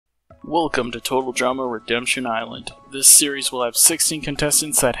Welcome to Total Drama Redemption Island. This series will have 16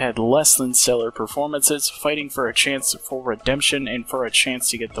 contestants that had less than stellar performances, fighting for a chance for redemption and for a chance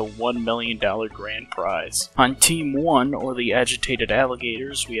to get the $1 million grand prize. On Team 1, or the Agitated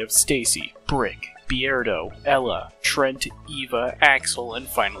Alligators, we have Stacy, Brick, Bierdo, Ella, Trent, Eva, Axel, and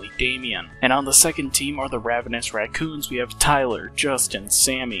finally Damien. And on the second team, or the Ravenous Raccoons, we have Tyler, Justin,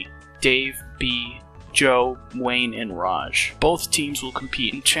 Sammy, Dave, B, Joe, Wayne, and Raj. Both teams will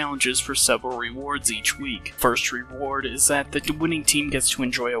compete in challenges for several rewards each week. First reward is that the winning team gets to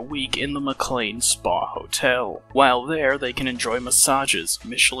enjoy a week in the McLean Spa Hotel. While there, they can enjoy massages,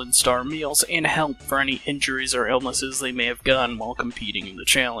 Michelin star meals, and help for any injuries or illnesses they may have gotten while competing in the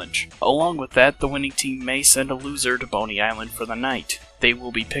challenge. Along with that, the winning team may send a loser to Boney Island for the night. They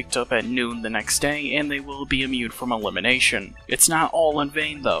will be picked up at noon the next day, and they will be immune from elimination. It's not all in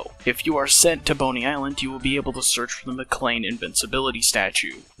vain, though. If you are sent to Boney Island, you will be able to search for the McLean Invincibility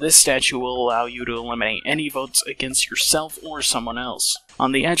statue. This statue will allow you to eliminate any votes against yourself or someone else.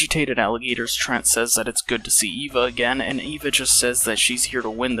 On the Agitated Alligators, Trent says that it's good to see Eva again, and Eva just says that she's here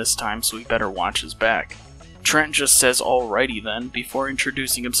to win this time, so he better watch his back. Trent just says alrighty then, before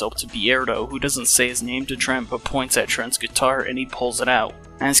introducing himself to Bierdo, who doesn't say his name to Trent but points at Trent's guitar and he pulls it out,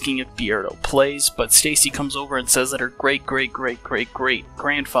 asking if Bierdo plays, but Stacy comes over and says that her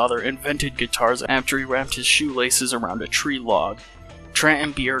great-great-great-great-grandfather invented guitars after he wrapped his shoelaces around a tree log. Trent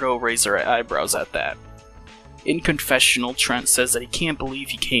and Bierdo raise their eyebrows at that. In confessional, Trent says that he can't believe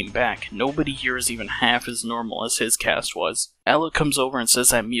he came back. Nobody here is even half as normal as his cast was. Ella comes over and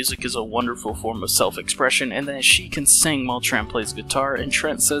says that music is a wonderful form of self-expression and that she can sing while Trent plays guitar, and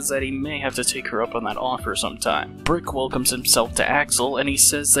Trent says that he may have to take her up on that offer sometime. Brick welcomes himself to Axel, and he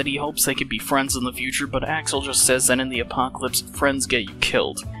says that he hopes they can be friends in the future, but Axel just says that in the apocalypse, friends get you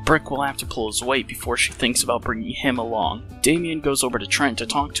killed. Brick will have to pull his weight before she thinks about bringing him along. Damien goes over to Trent to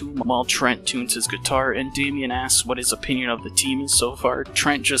talk to him while Trent tunes his guitar, and Damien asks what his opinion of the team is so far.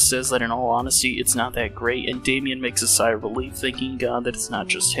 Trent just says that in all honesty, it's not that great, and Damien makes a sigh of relief, thanking God that it's not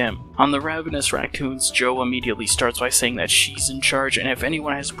just him. On the Ravenous Raccoons, Joe immediately starts by saying that she's in charge, and if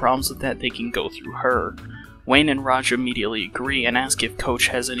anyone has problems with that, they can go through her. Wayne and Raj immediately agree and ask if Coach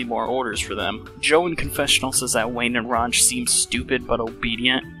has any more orders for them. Joe in confessional says that Wayne and Raj seem stupid but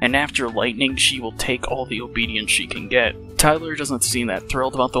obedient, and after lightning, she will take all the obedience she can get. Tyler doesn't seem that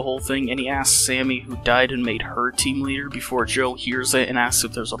thrilled about the whole thing, and he asks Sammy, who died and made her team leader, before Joe hears it and asks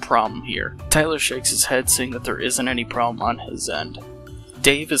if there's a problem here. Tyler shakes his head, saying that there isn't any problem on his end.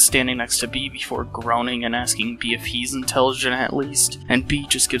 Dave is standing next to B before groaning and asking B if he's intelligent at least, and B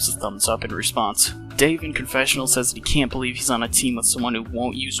just gives a thumbs up in response. Dave in confessional says that he can't believe he's on a team with someone who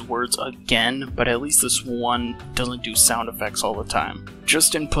won't use words again, but at least this one doesn't do sound effects all the time.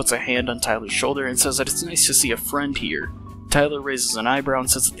 Justin puts a hand on Tyler's shoulder and says that it's nice to see a friend here. Tyler raises an eyebrow and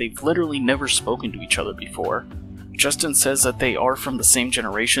says that they've literally never spoken to each other before. Justin says that they are from the same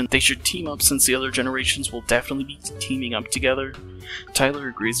generation, they should team up since the other generations will definitely be teaming up together. Tyler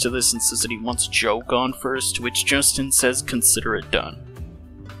agrees to this and says that he wants Joe gone first, to which Justin says consider it done.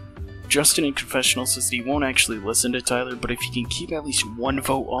 Justin in confessional says that he won't actually listen to Tyler, but if he can keep at least one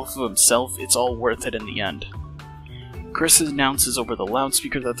vote off of himself, it's all worth it in the end. Chris announces over the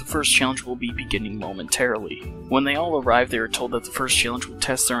loudspeaker that the first challenge will be beginning momentarily. When they all arrive, they are told that the first challenge will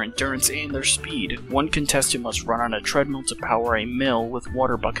test their endurance and their speed. One contestant must run on a treadmill to power a mill with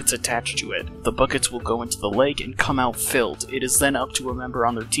water buckets attached to it. The buckets will go into the lake and come out filled. It is then up to a member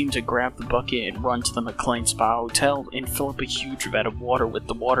on their team to grab the bucket and run to the McLean Spa Hotel and fill up a huge vat of water with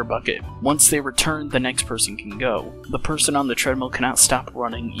the water bucket. Once they return, the next person can go. The person on the treadmill cannot stop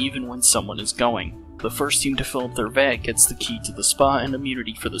running even when someone is going. The first team to fill up their vat gets the key to the spa and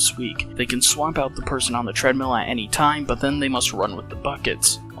immunity for this week. They can swap out the person on the treadmill at any time, but then they must run with the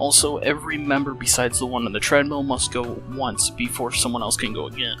buckets. Also, every member besides the one on the treadmill must go once before someone else can go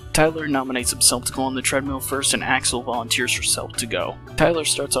again. Tyler nominates himself to go on the treadmill first, and Axel volunteers herself to go. Tyler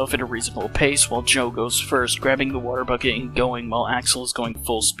starts off at a reasonable pace while Joe goes first, grabbing the water bucket and going while Axel is going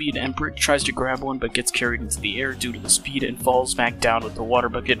full speed, and Brick tries to grab one but gets carried into the air due to the speed and falls back down with the water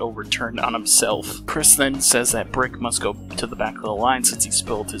bucket overturned on himself. Chris then says that Brick must go to the back of the line since he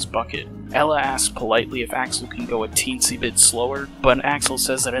spilled his bucket. Ella asks politely if Axel can go a teensy bit slower, but Axel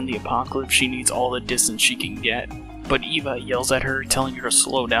says that in the apocalypse she needs all the distance she can get. But Eva yells at her, telling her to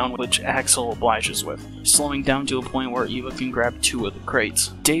slow down, which Axel obliges with, slowing down to a point where Eva can grab 2 of the crates.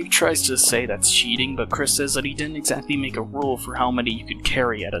 Dave tries to say that's cheating, but Chris says that he didn't exactly make a rule for how many you could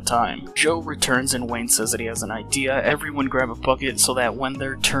carry at a time. Joe returns and Wayne says that he has an idea. Everyone grab a bucket so that when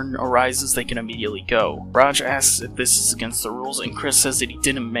their turn arises they can immediately go. Raj asks if this is against the rules, and Chris says that he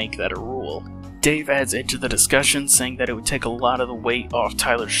didn't make that a rule. Dave adds into the discussion, saying that it would take a lot of the weight off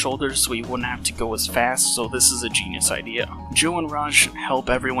Tyler's shoulders so he wouldn't have to go as fast, so this is a genius idea. Joe and Raj help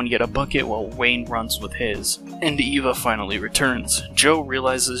everyone get a bucket while Wayne runs with his. And Eva finally returns. Joe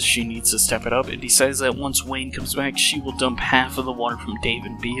realizes she needs to step it up and decides that once Wayne comes back, she will dump half of the water from Dave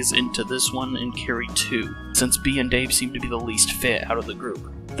and B's into this one and carry 2, since B and Dave seem to be the least fit out of the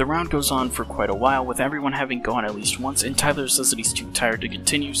group. The round goes on for quite a while, with everyone having gone at least once, and Tyler says that he's too tired to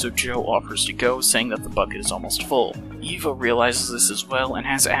continue, so Joe offers to go, saying that the bucket is almost full. Eva realizes this as well, and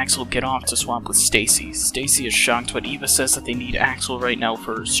has Axel get off to swap with Stacy. Stacy is shocked, but Eva says that they need Axel right now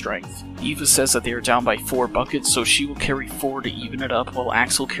for her strength. Eva says that they are down by 4 buckets, so she will carry 4 to even it up, while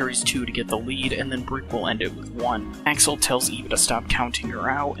Axel carries 2 to get the lead, and then Brick will end it with 1. Axel tells Eva to stop counting her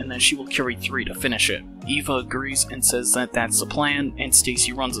out, and then she will carry 3 to finish it. Eva agrees and says that that's the plan, and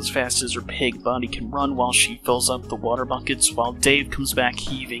Stacy runs as fast as her pig body can run while she fills up the water buckets, while Dave comes back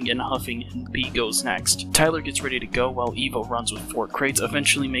heaving and huffing, and B goes next. Tyler gets ready to go while Eva runs with 4 crates,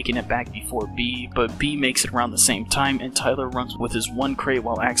 eventually making it back before B, but B makes it around the same time, and Tyler runs with his 1 crate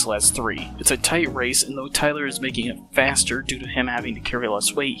while Axel has 3. It's a tight race, and though Tyler is making it faster due to him having to carry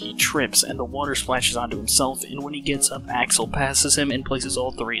less weight, he trips and the water splashes onto himself, and when he gets up, Axel passes him and places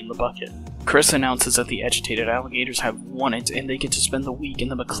all 3 in the bucket. Chris announces that the agitated alligators have won it, and they get to spend the week in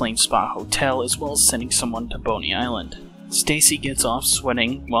the McLean Spa Hotel, as well as sending someone to Boney Island. Stacy gets off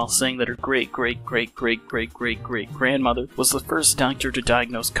sweating while saying that her great-great-great-great-great-great-great-grandmother was the first doctor to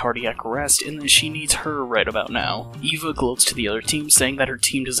diagnose cardiac arrest and that she needs her right about now. Eva gloats to the other team, saying that her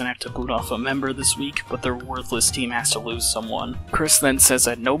team doesn't have to boot off a member this week, but their worthless team has to lose someone. Chris then says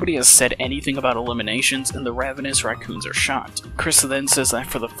that nobody has said anything about eliminations and the ravenous raccoons are shocked. Chris then says that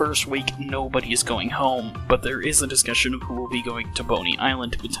for the first week nobody is going home, but there is a discussion of who will be going to Boney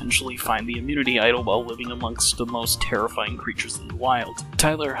Island to potentially find the immunity idol while living amongst the most terrifying creatures in the wild.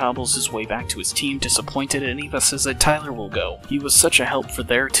 Tyler hobbles his way back to his team, disappointed, and Eva says that Tyler will go. He was such a help for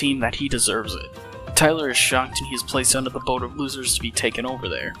their team that he deserves it. Tyler is shocked and he is placed under the boat of losers to be taken over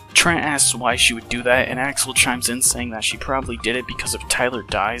there. Trent asks why she would do that, and Axel chimes in saying that she probably did it because if Tyler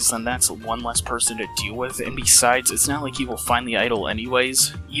dies, then that's one less person to deal with, and besides, it's not like he will find the idol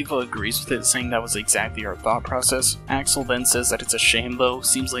anyways. Eva agrees with it, saying that was exactly her thought process. Axel then says that it's a shame though,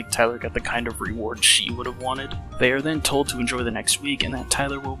 seems like Tyler got the kind of reward she would have wanted. They are then told to enjoy the next week and that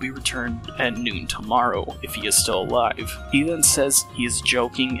Tyler will be returned at noon tomorrow, if he is still alive. He then says he is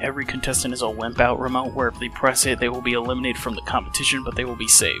joking, every contestant is a wimp out remote where if they press it, they will be eliminated from the competition, but they will be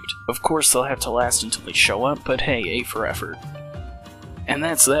saved. Of course, they'll have to last until they show up, but hey, A for effort. And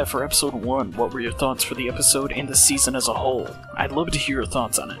that's that for episode 1. What were your thoughts for the episode and the season as a whole? I'd love to hear your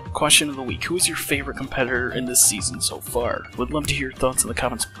thoughts on it. Question of the week, who is your favorite competitor in this season so far? Would love to hear your thoughts in the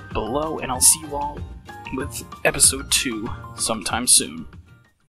comments below, and I'll see you all with episode 2 sometime soon.